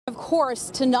course,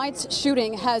 tonight's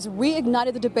shooting has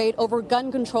reignited the debate over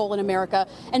gun control in America.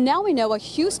 And now we know a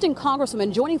Houston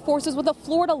congresswoman joining forces with a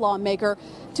Florida lawmaker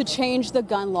to change the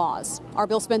gun laws. Our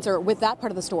Bill Spencer with that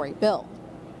part of the story. Bill.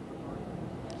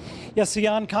 Yes,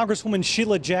 Sian, Congresswoman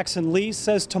Sheila Jackson Lee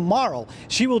says tomorrow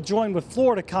she will join with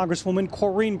Florida Congresswoman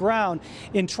Corrine Brown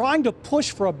in trying to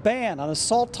push for a ban on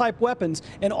assault-type weapons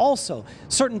and also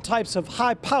certain types of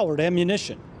high-powered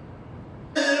ammunition.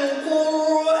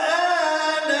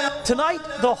 Tonight,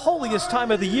 the holiest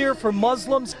time of the year for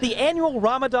Muslims, the annual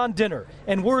Ramadan Dinner,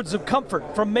 and words of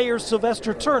comfort from Mayor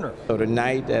Sylvester Turner. So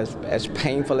tonight, as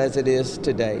painful as it is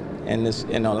today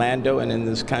in Orlando and in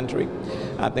this country,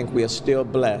 I think we are still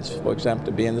blessed, for example,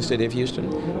 to be in the city of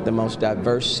Houston, the most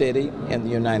diverse city in the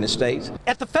United States.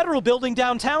 At the Federal Building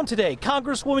downtown today,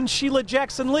 Congresswoman Sheila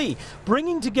Jackson Lee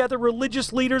bringing together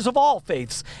religious leaders of all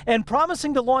faiths and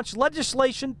promising to launch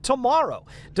legislation tomorrow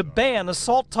to ban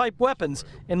assault-type weapons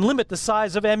and limit the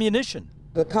size of ammunition.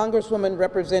 The Congresswoman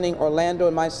representing Orlando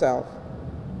and myself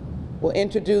will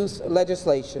introduce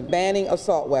legislation banning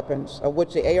assault weapons, of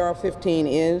which the AR-15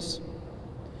 is,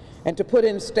 and to put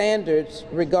in standards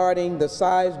regarding the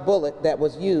size bullet that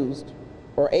was used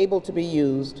or able to be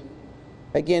used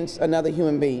against another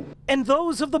human being. And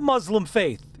those of the Muslim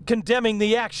faith condemning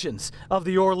the actions of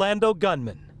the Orlando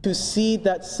gunman. To see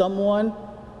that someone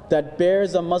that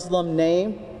bears a Muslim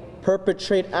name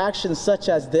perpetrate actions such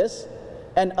as this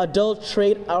and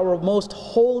adulterate our most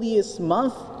holiest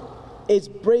month,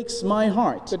 it breaks my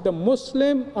heart. That the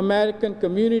Muslim American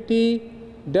community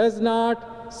does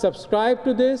not subscribe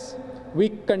to this. We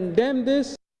condemn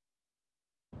this.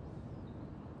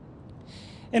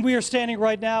 And we are standing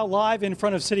right now live in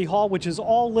front of City Hall, which is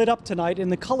all lit up tonight in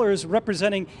the colors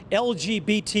representing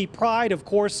LGBT pride, of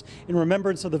course, in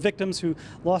remembrance of the victims who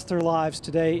lost their lives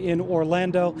today in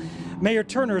Orlando. Mayor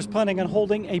Turner is planning on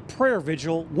holding a prayer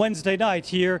vigil Wednesday night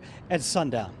here at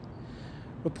sundown.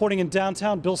 Reporting in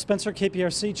downtown, Bill Spencer,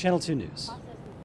 KPRC, Channel 2 News.